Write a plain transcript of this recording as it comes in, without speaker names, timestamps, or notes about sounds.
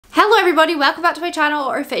Hello everybody, welcome back to my channel,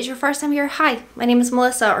 or if it's your first time here, hi, my name is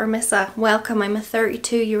Melissa or Missa. Welcome, I'm a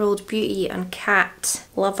 32-year-old beauty and cat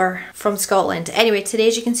lover from Scotland. Anyway, today,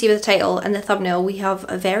 as you can see with the title and the thumbnail, we have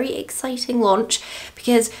a very exciting launch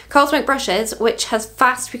because Cosmic Brushes, which has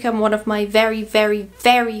fast become one of my very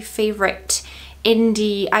favourite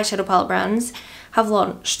indie eyeshadow palette brands, have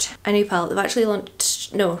launched a new palette. They've actually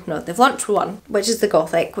launched, they've launched one, which is the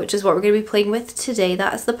Gothic, which is what we're going to be playing with today.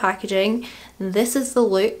 That is the packaging. This is the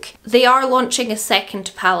look. They are launching a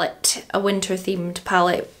second palette, a winter themed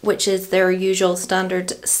palette, which is their usual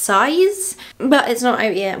standard size, but it's not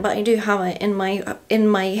out yet, but I do have it in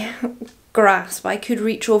my grasp. I could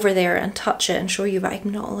reach over there and touch it and show you, but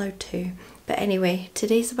I'm not allowed to. But anyway,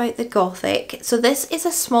 today's about the Gothic. So this is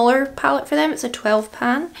a smaller palette for them. It's a 12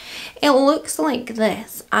 pan. It looks like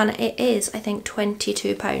this and it is, I think,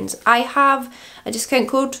 £22. I have a discount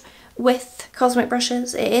code with Cosmic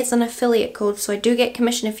Brushes. It is an affiliate code, so I do get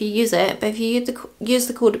commission if you use it, but if you use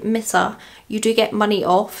the code MISSA, you do get money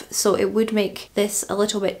off, so it would make this a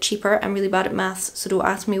little bit cheaper. I'm really bad at maths, so don't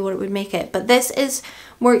ask me what it would make it, but this is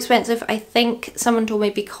more expensive. I think someone told me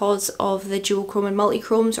because of the duochrome and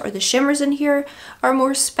multichromes, or the shimmers in here are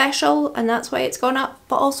more special, and that's why it's gone up,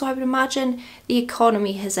 but also I would imagine the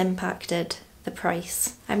economy has impacted the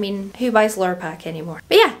price. I mean, who buys Lurpak anymore?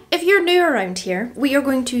 But yeah, if you're new around here, we are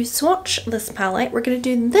going to swatch this palette. We're going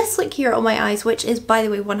to do this look here on my eyes, which is, by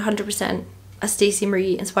the way, 100% a Stacey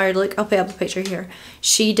Marie inspired look. I'll put up a picture here.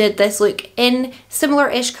 She did this look in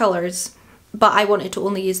similar-ish colours, but I wanted to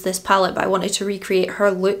only use this palette, but I wanted to recreate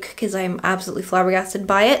her look because I'm absolutely flabbergasted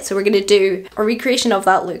by it. So we're going to do a recreation of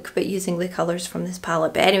that look, but using the colours from this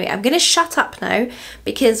palette. But anyway, I'm going to shut up now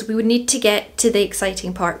because we would need to get to the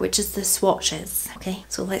exciting part, which is the swatches. Okay,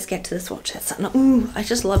 so let's get to the swatches. I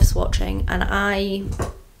just love swatching, and I'm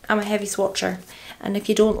a heavy swatcher. And if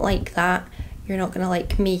you don't like that, you're not going to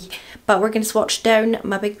like me. But we're going to swatch down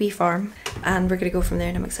my Big B Farm and we're going to go from there,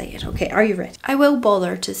 and I'm excited. Okay, are you ready? I will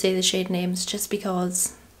bother to say the shade names just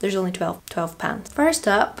because there's only 12 pans. First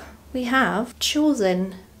up, we have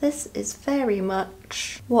chosen, this is very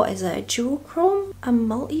much, what is it, a duochrome? A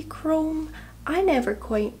multichrome? I never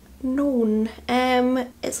quite known.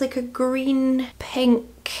 It's like a green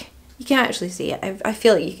pink. You can actually see it. I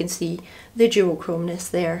feel like you can see the duochromeness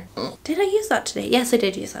there. Did I use that today? Yes, I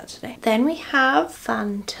did use that today. Then we have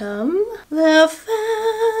Phantom. The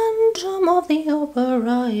Phantom of the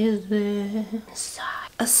Opera is this.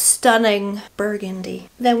 A stunning burgundy.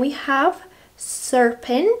 Then we have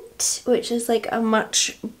Serpent, which is like a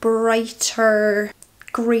much brighter,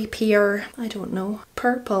 grapier, I don't know,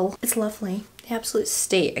 purple. It's lovely. The absolute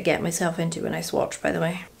state I get myself into when I swatch, by the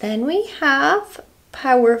way. Then we have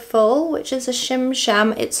Powerful, which is a Shim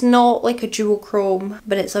Sham. It's not like a duochrome,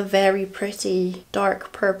 but it's a very pretty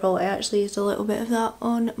dark purple. I actually used a little bit of that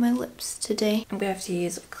on my lips today. I'm gonna have to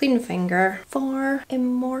use a clean finger for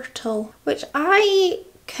Immortal, which I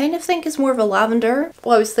kind of think is more of a lavender.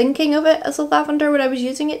 Well, I was thinking of it as a lavender when I was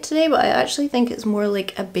using it today, but I actually think it's more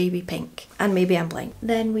like a baby pink, and maybe I'm blind.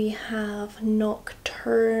 Then we have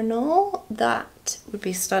Nocturnal. That would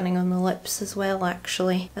be stunning on the lips as well,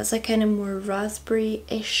 actually. That's a kind of more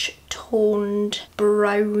raspberry-ish toned,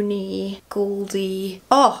 browny, goldy,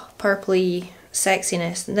 purpley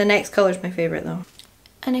sexiness. The next colour is my favourite though.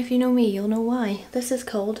 And if you know me, you'll know why. This is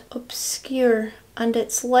called Obscure, and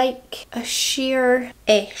it's like a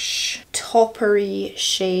sheer-ish toppery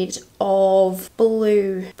shade of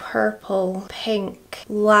blue, purple, pink,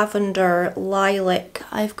 lavender, lilac.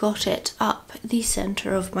 I've got it up the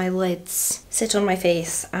centre of my lids. Sit on my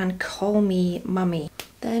face and call me mummy.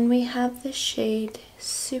 Then we have the shade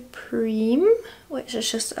Supreme, which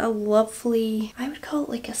is just a lovely, I would call it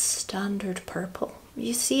like a standard purple.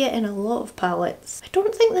 You see it in a lot of palettes. I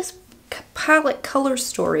don't think this palette colour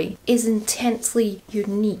story is intensely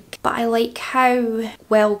unique, but I like how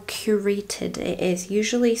well curated it is.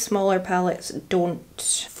 Usually smaller palettes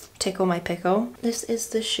don't tickle my pickle. This is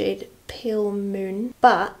the shade Pale Moon,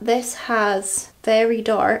 but this has very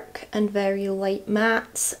dark and very light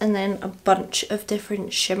mattes and then a bunch of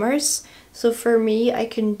different shimmers. So for me, I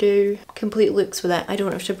can do complete looks with it. I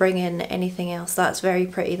don't have to bring in anything else. That's very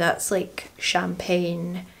pretty. That's like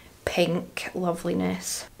champagne pink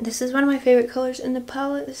loveliness. This is one of my favourite colours in the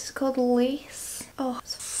palette. This is called Lace. Oh,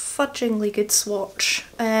 it's a fudgingly good swatch.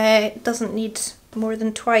 It doesn't need more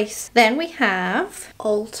than twice. Then we have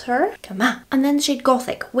Alter, come on, and then the shade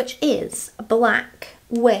Gothic, which is black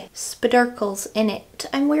with spidurcles in it.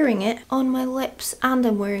 I'm wearing it on my lips and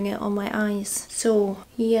I'm wearing it on my eyes. So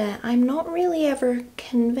yeah, I'm not really ever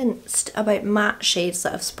convinced about matte shades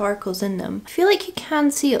that have sparkles in them. I feel like you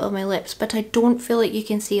can see it on my lips, but I don't feel like you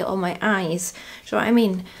can see it on my eyes. Do you know what I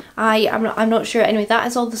mean? I'm not sure. Anyway, that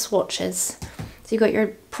is all the swatches. So you've got your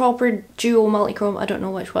proper duo multi-chrome, I don't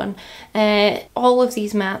know which one. All of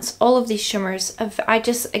these mattes, all of these shimmers. I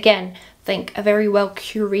just, again, think a very well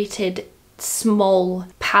curated small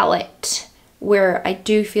palette where I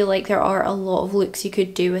do feel like there are a lot of looks you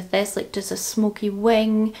could do with this, like just a smoky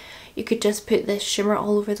wing. You could just put this shimmer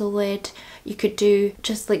all over the lid. You could do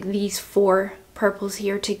just like these 4 purples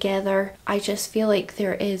here together. I just feel like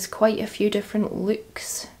there is quite a few different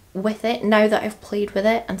looks with it now that I've played with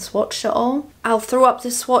it and swatched it all. I'll throw up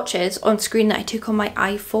the swatches on screen that I took on my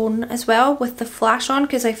iPhone as well with the flash on,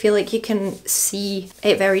 because I feel like you can see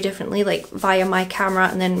it very differently, like via my camera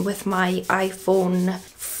and then with my iPhone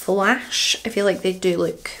flash. I feel like they do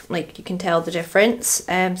look like you can tell the difference,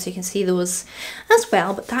 so you can see those as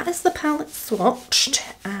well. But that is the palette swatched,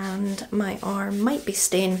 and my arm might be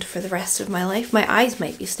stained for the rest of my life. My eyes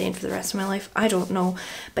might be stained for the rest of my life, I don't know.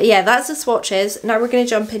 But yeah, that's the swatches. Now we're going to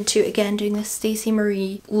jump into, again, doing this Stacey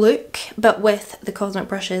Marie look, but with the Cosmic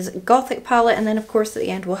Brushes Gothic palette, and then of course at the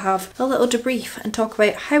end we'll have a little debrief and talk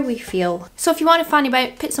about how we feel. So if you want to fanny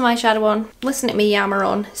about, put some eyeshadow on, listen to me yammer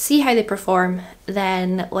on, see how they perform,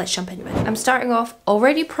 then let's jump into it. I'm starting off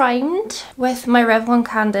already primed with my Revlon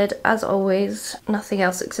Candid. As always, nothing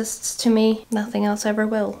else exists to me, nothing else ever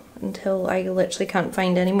will until I literally can't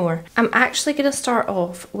find any more. I'm actually going to start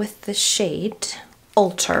off with the shade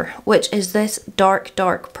Alter, which is this dark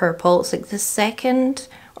purple. It's like the second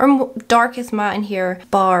or darkest matte in here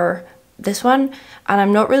bar this one, and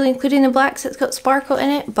I'm not really including the black so it's got sparkle in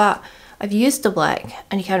it, but I've used the black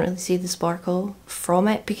and you can't really see the sparkle from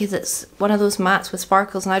it because it's one of those mattes with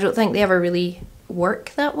sparkles, and I don't think they ever really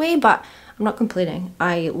work that way, but I'm not complaining.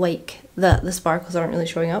 I like that the sparkles aren't really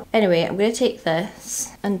showing up. Anyway, I'm going to take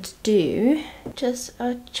this and do just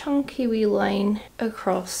a chunky wee line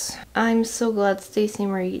across. I'm so glad Stacey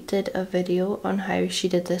Marie did a video on how she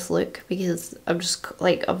did this look, because I'm just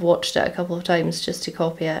like, I've watched it a couple of times just to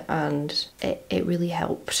copy it, and it really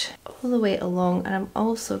helped all the way along. And I'm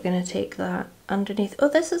also going to take that underneath. Oh,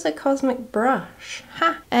 this is a Cosmic brush.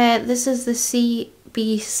 Ha! This is the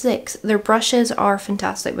CB6. Their brushes are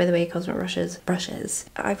fantastic, by the way, Cosmic brushes.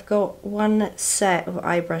 I've got one set of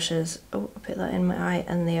eye brushes. Oh, I put that in my eye,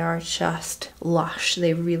 and they are just lush.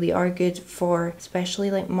 They really are good for especially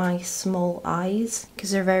like my small eyes,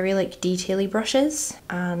 because they're very like detaily brushes,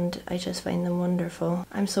 and I just find them wonderful.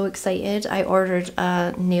 I'm so excited. I ordered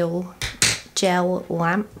a nail gel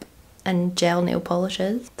lamp and gel nail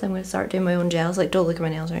polishes, so I'm going to start doing my own gels. Like, don't look at my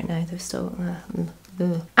nails right now, they're still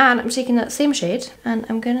and I'm taking that same shade and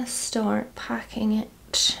I'm going to start packing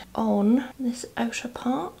it on this outer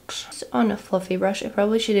part. It's on a fluffy brush. I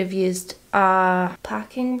probably should have used a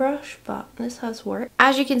packing brush, but this has worked.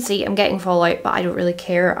 As you can see, I'm getting fallout, but I don't really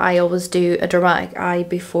care. I always do a dramatic eye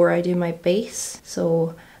before I do my base,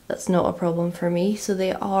 so that's not a problem for me. So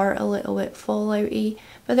they are a little bit fallouty,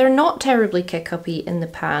 but they're not terribly kick-uppy in the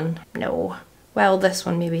pan. No. Well, this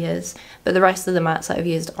one maybe is, but the rest of the mattes that I've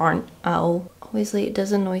used aren't at all. Obviously it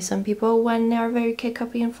does annoy some people when they are very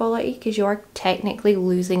kick-uppy and fallouty, because you are technically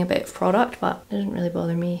losing a bit of product, but it doesn't really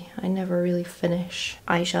bother me. I never really finish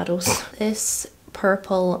eyeshadows. This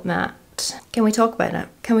purple matte, can we talk about it?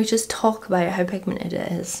 Can we just talk about how pigmented it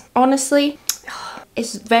is? Honestly,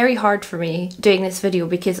 it's very hard for me doing this video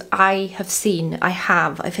because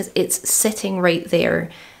it's sitting right there,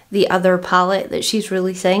 the other palette that she's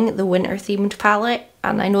releasing, the winter themed palette,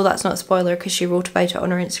 and I know that's not a spoiler because she wrote about it on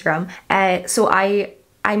her Instagram. So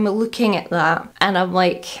I'm looking at that and I'm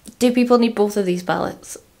like, do people need both of these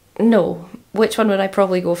palettes? No. Which one would I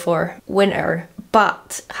probably go for? Winter.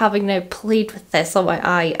 But having now played with this on my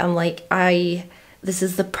eye, I'm like, this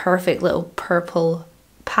is the perfect little purple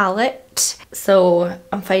palette. So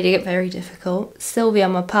I'm finding it very difficult. Sylvia,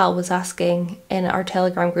 my pal, was asking in our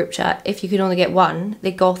Telegram group chat, if you could only get one,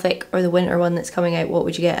 the Gothic or the winter one that's coming out, what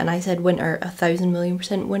would you get? And I said winter,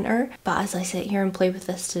 1,000,000,000% winter. But as I sit here and play with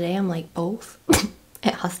this today, I'm like, both.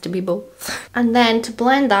 It has to be both. And then to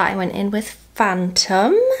blend that, I went in with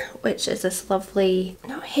Phantom, which is this lovely,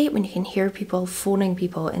 I hate when you can hear people phoning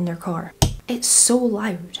people in their car. It's so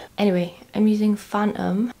loud. Anyway, I'm using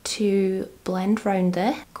Phantom to blend round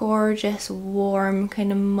this gorgeous, warm,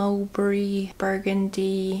 kind of mulberry,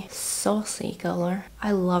 burgundy, saucy colour.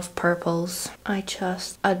 I love purples. I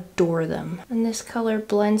just adore them. And this colour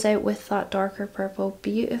blends out with that darker purple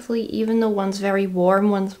beautifully. Even though one's very warm,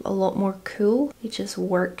 one's a lot more cool. They just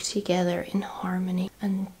work together in harmony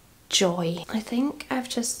and joy. I think I've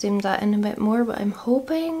just zoomed that in a bit more, but I'm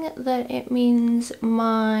hoping that it means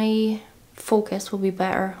my focus will be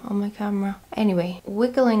better on my camera. Anyway,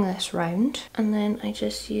 wiggling this round, and then I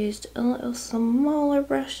just used a little smaller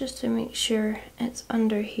brush just to make sure it's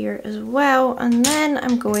under here as well. And then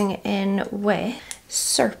I'm going in with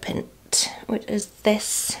Serpent, which is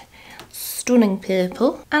this stunning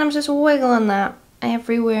purple, and I'm just wiggling that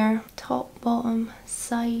everywhere, top, bottom,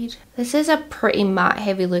 side. This is a pretty matte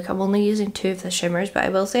heavy look. I'm only using 2 of the shimmers, but I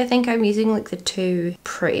will say I think I'm using like the 2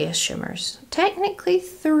 prettiest shimmers. Technically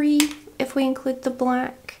 3 if we include the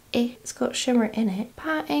black. It's got shimmer in it.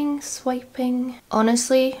 Patting, swiping.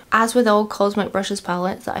 Honestly, as with all Cosmic Brushes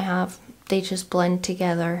palettes that I have, they just blend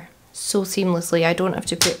together so seamlessly. I don't have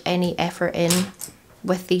to put any effort in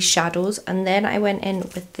with these shadows. And then I went in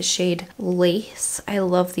with the shade Lace. I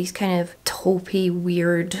love these kind of taupey,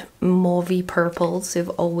 weird, mauvey purples. They've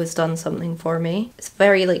always done something for me. It's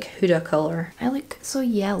very like Huda colour. I look so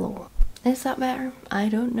yellow. Is that better? I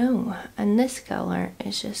don't know. And this colour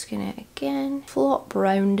is just gonna, again, flop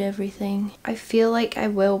round everything. I feel like I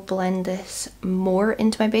will blend this more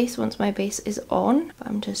into my base once my base is on. But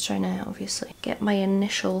I'm just trying to, obviously, get my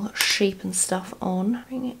initial shape and stuff on.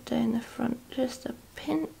 Bring it down the front just a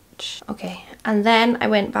pinch. Okay, and then I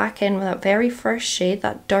went back in with that very first shade,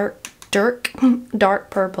 that dark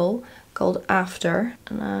purple called After,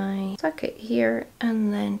 and I stuck it here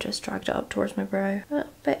and then just dragged it up towards my brow at a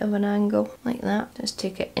bit of an angle like that. Just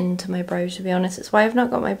take it into my brows, to be honest. It's why I've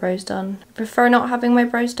not got my brows done. I prefer not having my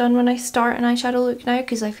brows done when I start an eyeshadow look now,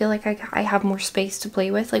 because I feel like I have more space to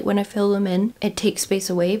play with. Like when I fill them in, it takes space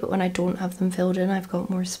away, but when I don't have them filled in, I've got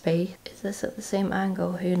more space. Is this at the same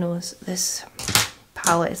angle? Who knows? This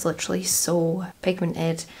palette is literally so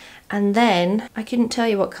pigmented. And then I couldn't tell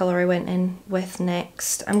you what colour I went in with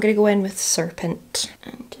next. I'm going to go in with Serpent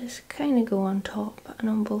and just kind of go on top and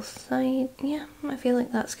on both sides. Yeah, I feel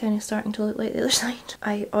like that's kind of starting to look like the other side.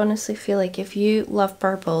 I honestly feel like if you love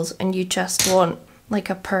purples and you just want like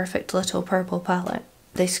a perfect little purple palette,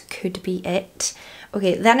 this could be it.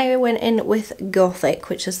 Okay, then I went in with Gothic,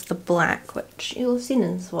 which is the black, which you'll have seen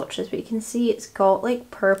in the swatches, but you can see it's got like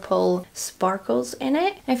purple sparkles in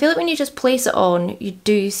it. I feel like when you just place it on, you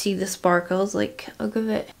do see the sparkles. Like, I'll give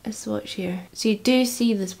it a swatch here. So you do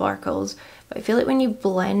see the sparkles, but I feel like when you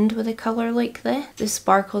blend with a colour like this, the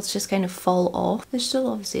sparkles just kind of fall off. There's still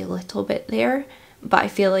obviously a little bit there, but I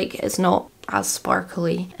feel like it's not as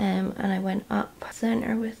sparkly. And I went up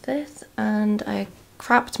centre with this, and I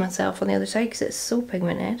crapped myself on the other side because it's so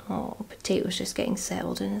pigmented. Oh, Potato's just getting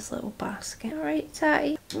settled in his little basket. Alright,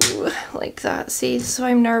 Tatty. Ooh, like that. See, so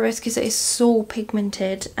I'm nervous because it is so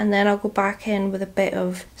pigmented. And then I'll go back in with a bit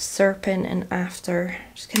of Serpent and After.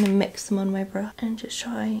 Just kind of mix them on my brush and just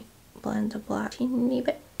try blend the black a teeny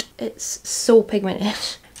bit. It's so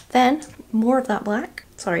pigmented. Then, more of that black.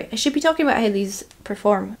 Sorry, I should be talking about how these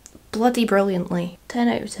perform bloody brilliantly. 10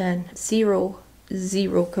 out of 10.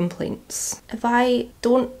 Zero complaints. If I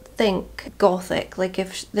don't think Gothic, like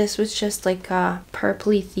if this was just like a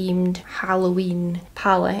purpley themed Halloween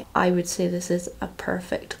palette, I would say this is a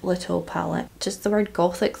perfect little palette. Just the word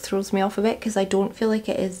Gothic throws me off a bit because I don't feel like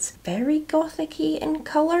it is very Gothic-y in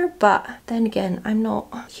colour, but then again, I'm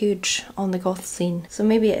not huge on the goth scene, so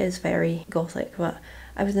maybe it is very Gothic, but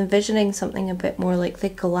I was envisioning something a bit more like the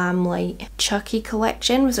Glam Light Chucky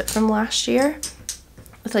collection. Was it from last year?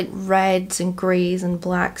 With like reds and greys and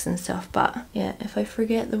blacks and stuff, but yeah, if I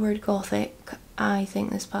forget the word Gothic, I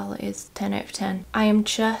think this palette is 10 out of 10. I am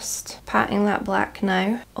just patting that black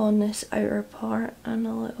now on this outer part and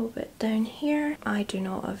a little bit down here. I do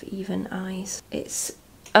not have even eyes. It's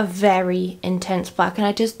a very intense black, and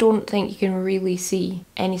I just don't think you can really see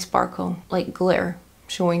any sparkle, like glitter,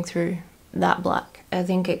 showing through that black. I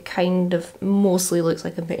think it kind of mostly looks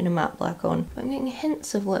like I'm putting a matte black on. But I'm getting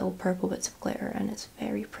hints of little purple bits of glitter and it's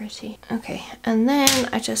very pretty. Okay, and then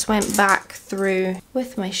I just went back through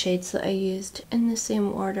with my shades that I used in the same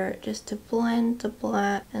order just to blend the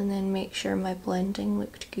black and then make sure my blending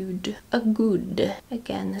looked good.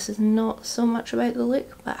 Again, this is not so much about the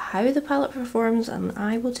look, but how the palette performs, and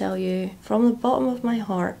I will tell you from the bottom of my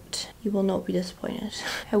heart, you will not be disappointed.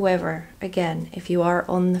 However, again, if you are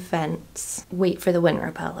on the fence, wait for the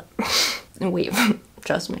winter palette. Wait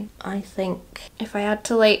trust me. I think if I had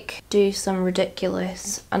to like do some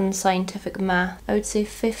ridiculous unscientific math, I would say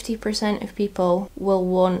 50% of people will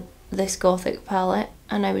want this Gothic palette,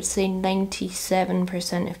 and I would say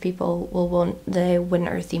 97% of people will want the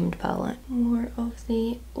winter themed palette. More of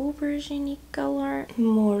the aubergine colour,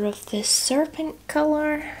 more of the serpent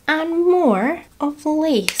colour, and more of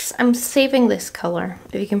lace. I'm saving this colour,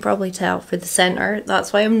 if you can probably tell, for the centre.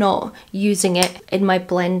 That's why I'm not using it in my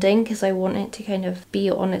blending, because I want it to kind of be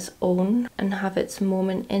on its own and have its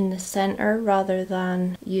moment in the centre rather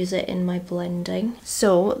than use it in my blending.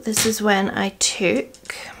 So this is when I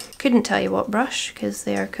took, couldn't tell you what brush because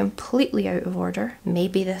they are completely out of order.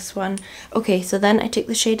 Maybe this one. Okay, so then I took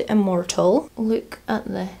the shade Immortal. Look at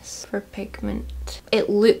this for pigment. It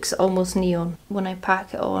looks almost neon when I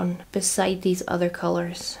pack it on beside these other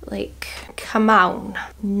colours. Like, come on.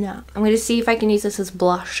 No. I'm going to see if I can use this as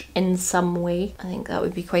blush in some way. I think that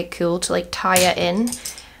would be quite cool to like tie it in.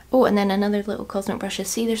 Oh, and then another little cosmic brushes.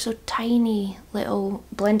 See, they're so tiny little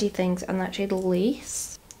blendy things, and that shade Lace.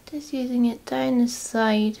 Just using it down the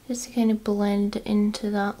side just to kind of blend into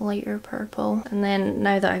that lighter purple. And then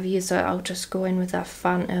now that I've used it, I'll just go in with that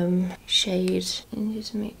Phantom shade and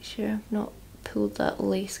just make sure I've not pulled that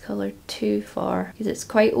lace colour too far, because it's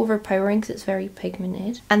quite overpowering because it's very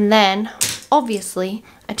pigmented. And then obviously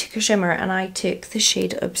I took a shimmer, and I took the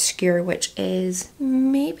shade Obscure, which is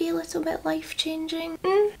maybe a little bit life-changing.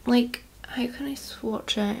 Like, how can I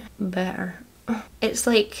swatch it better? It's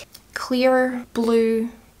like clear blue,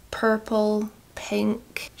 purple,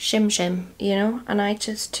 pink, shim, you know, and I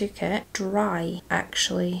just took it dry.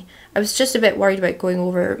 Actually, I was just a bit worried about going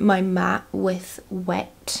over my matte with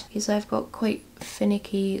wet because I've got quite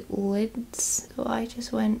finicky lids, so I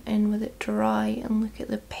just went in with it dry, and look at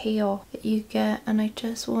the payoff that you get. And I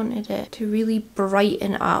just wanted it to really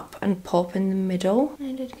brighten up and pop in the middle.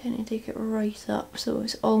 I did kind of take it right up, so it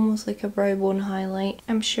was almost like a brow bone highlight.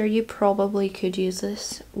 I'm sure you probably could use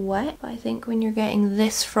this wet, but I think when you're getting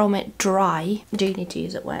this from it dry, do you need to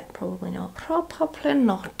use it wet? Probably not. Probably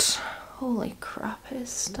not. Holy crap, it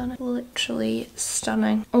is stunning. Literally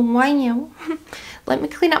stunning. Wow. Let me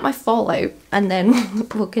clean up my fallout and then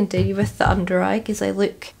we'll continue with the under eye, because I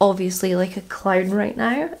look obviously like a clown right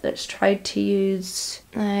now that's tried to use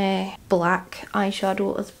black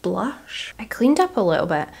eyeshadow as blush. I cleaned up a little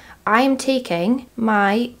bit. I am taking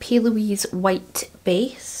my P. Louise white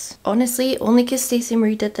base. Honestly, only because Stacey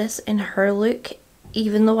Marie did this in her look,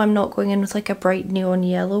 even though I'm not going in with like a bright neon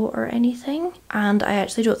yellow or anything. And I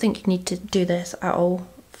actually don't think you need to do this at all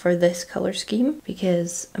for this colour scheme,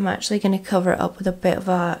 because I'm actually going to cover it up with a bit of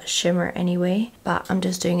a shimmer anyway, but I'm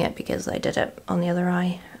just doing it because I did it on the other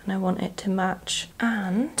eye and I want it to match.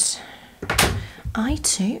 And I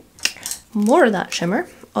took more of that shimmer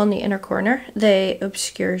on the inner corner, the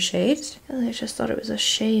Obscure shade, because I just thought it was a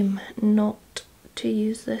shame not to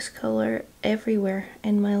use this colour everywhere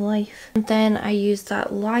in my life. And then I used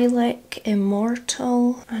that Lilac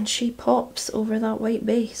Immortal, and she pops over that white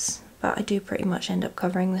base. But I do pretty much end up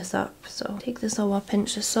covering this up, so take this all a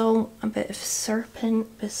pinch of salt, a bit of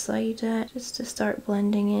Serpent beside it, just to start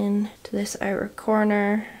blending in to this outer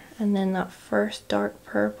corner. And then that first dark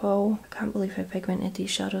purple. I can't believe how pigmented these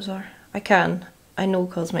shadows are. I know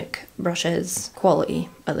Cosmic brushes quality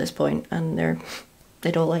at this point, and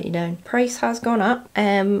they don't let you down. Price has gone up.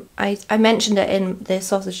 I mentioned it in the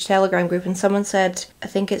Sausage Telegram group, and someone said, I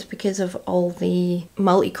think it's because of all the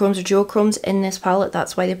multi-chromes or duochromes in this palette,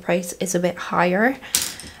 that's why the price is a bit higher.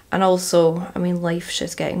 And also, I mean, life's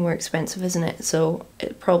just getting more expensive, isn't it? So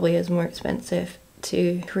it probably is more expensive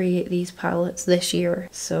to create these palettes this year.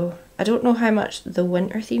 So I don't know how much the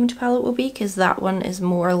winter themed palette will be, because that one is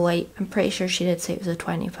more light. I'm pretty sure she did say it was a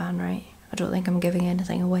 £20, right? I don't think I'm giving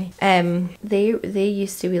anything away. They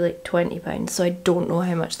used to be like £20, so I don't know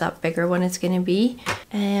how much that bigger one is going to be.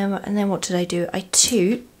 And then what did I do? I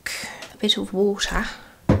took a bit of water,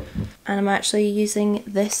 and I'm actually using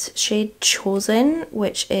this shade Chosen,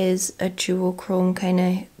 which is a duochrome kind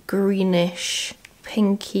of greenish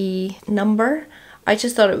pinky number. I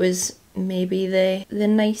just thought it was maybe the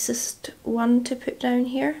nicest one to put down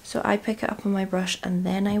here. So I pick it up on my brush and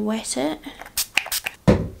then I wet it.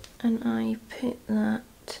 And I put that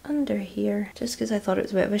under here just because I thought it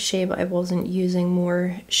was a bit of a shame I wasn't using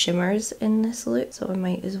more shimmers in this look, so I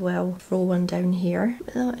might as well throw one down here.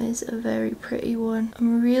 But that is a very pretty one.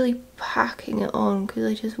 I'm really packing it on because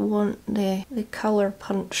I just want the colour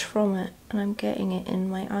punch from it, and I'm getting it in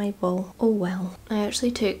my eyeball. Oh well. I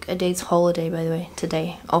actually took a day's holiday, by the way,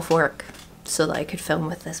 today off work so that I could film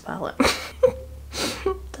with this palette.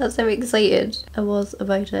 That's how excited I was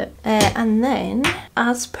about it. And then,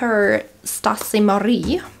 as per Stacey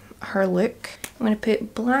Marie, her look, I'm going to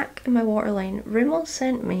put black in my waterline. Rimmel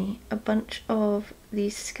sent me a bunch of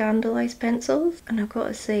these scandalised pencils, and I've got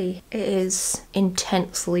to say, it is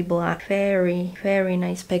intensely black. Very, very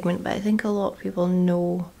nice pigment, but I think a lot of people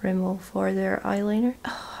know Rimmel for their eyeliner.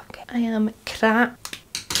 Oh, okay. I am crap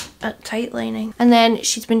at tight lining. And then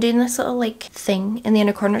she's been doing this little like thing in the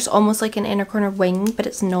inner corner. It's almost like an inner corner wing, but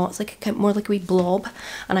it's not. It's like more like a wee blob,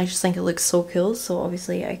 and I just think it looks so cool. So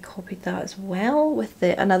obviously I copied that as well with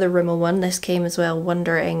the another Rimmel one. This came as well,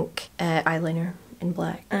 Wonder Ink eyeliner in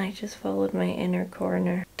black. And I just followed my inner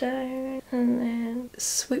corner down and then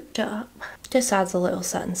swooped it up. Just adds a little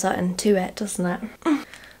satin to it, doesn't it?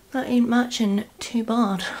 That ain't matching too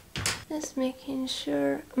bad. Just making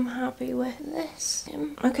sure I'm happy with this.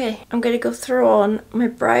 Okay, I'm gonna go throw on my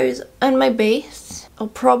brows and my base. I'll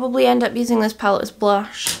probably end up using this palette as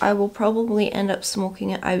blush. I will probably end up smoking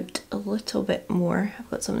it out a little bit more.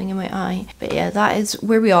 I've got something in my eye. But yeah, that is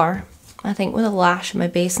where we are. I think with a lash and my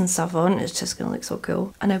base and stuff on, it's just gonna look so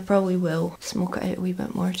cool. And I probably will smoke it out a wee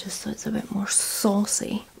bit more just so it's a bit more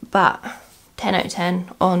saucy. But 10 out of 10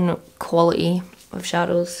 on quality of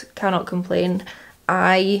shadows, cannot complain.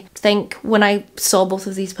 I think when I saw both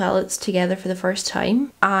of these palettes together for the first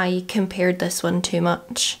time, I compared this one too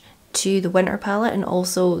much to the winter palette, and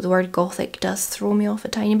also the word Gothic does throw me off a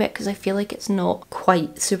tiny bit because I feel like it's not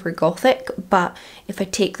quite super Gothic, but if I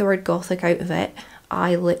take the word Gothic out of it,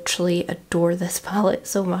 I literally adore this palette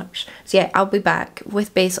so much. So yeah, I'll be back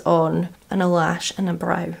with base on and a lash and a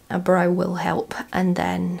brow. A brow will help, and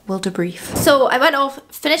then we'll debrief. So I went off,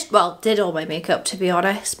 finished, well, did all my makeup to be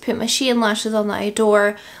honest. Put my Shein lashes on that I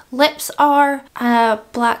adore. Lips are a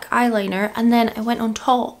black eyeliner, and then I went on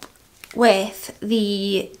top with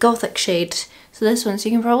the Gothic shade. So this one, so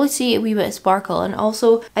you can probably see a wee bit of sparkle, and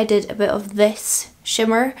also I did a bit of this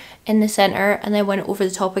shimmer in the center and then went over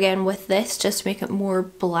the top again with this just to make it more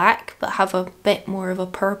black but have a bit more of a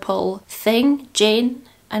purple thing. Jane,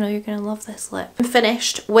 I know you're gonna love this lip. I'm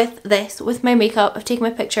finished with this, with my makeup. I've taken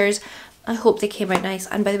my pictures. I hope they came out nice,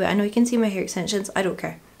 and by the way, I know you can see my hair extensions. I don't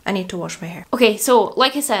care. I need to wash my hair. Okay, so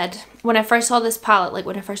like I said, when I first saw this palette, like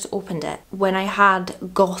when I first opened it, when I had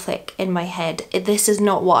Gothic in my head, this is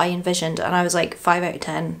not what I envisioned, and I was like 5 out of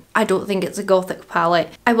 10. I don't think it's a Gothic palette.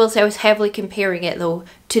 I will say I was heavily comparing it though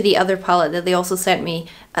to the other palette that they also sent me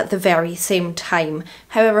at the very same time.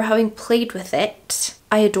 However, having played with it,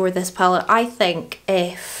 I adore this palette. I think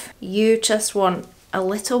if you just want a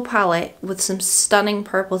little palette with some stunning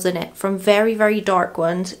purples in it, from very, very dark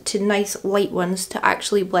ones to nice light ones to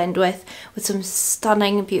actually blend with some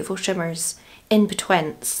stunning, beautiful shimmers in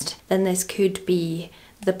betweenst, then this could be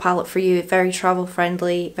the palette for you. Very travel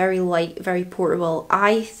friendly, very light, very portable.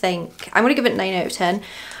 I think I'm gonna give it 9 out of 10.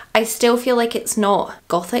 I still feel like it's not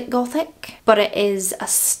Gothic, but it is a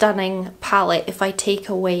stunning palette if I take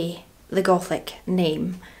away the Gothic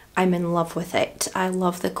name. I'm in love with it. I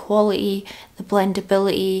love the quality, the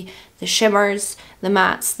blendability, the shimmers, the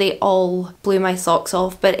mattes. They all blew my socks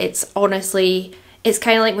off, but it's honestly, it's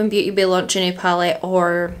kind of like when Beauty Bay launch a new palette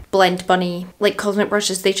or Blend Bunny. Like Cosmic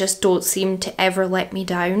Brushes, they just don't seem to ever let me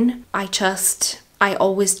down. I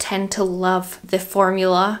always tend to love the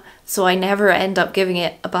formula, so I never end up giving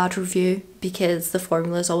it a bad review because the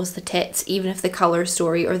formula is always the tits, even if the colour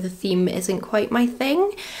story or the theme isn't quite my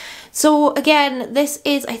thing. So again, this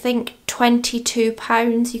is I think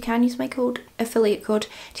 £22. You can use my code, affiliate code,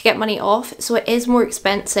 to get money off. So it is more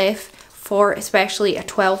expensive for especially a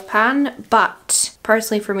 12 pan, but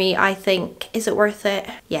personally for me, I think, is it worth it?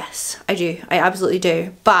 Yes, I do. I absolutely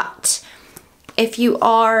do. But if you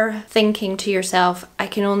are thinking to yourself, I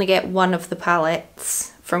can only get one of the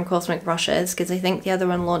palettes from Cosmic Brushes because I think the other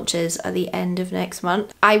one launches at the end of next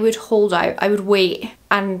month, I would hold out. I would wait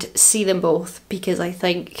and see them both, because I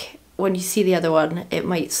think when you see the other one, it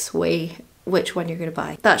might sway which one you're going to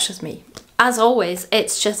buy. That's just me. As always,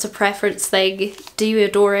 it's just a preference thing. Do you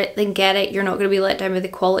adore it? Then get it. You're not going to be let down with the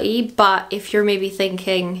quality. But if you're maybe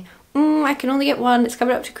thinking, I can only get one, it's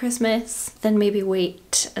coming up to Christmas, then maybe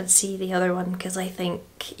wait and see the other one, because I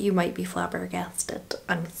think you might be flabbergasted.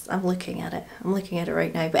 I'm looking at it. I'm looking at it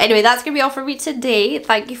right now. But anyway, that's going to be all for me today.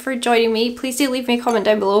 Thank you for joining me. Please do leave me a comment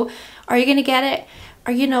down below. Are you going to get it?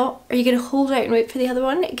 Are you not? Are you going to hold out and wait for the other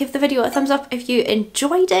one? Give the video a thumbs up if you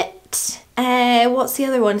enjoyed it. What's the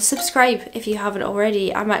other one? Subscribe if you haven't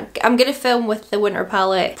already. I'm going to film with the winter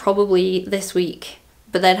palette probably this week,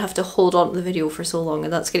 but then have to hold on to the video for so long,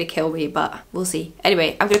 and that's going to kill me, but we'll see.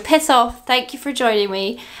 Anyway, I'm going to piss off. Thank you for joining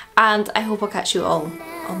me, and I hope I'll catch you all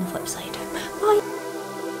on the flip side. Bye!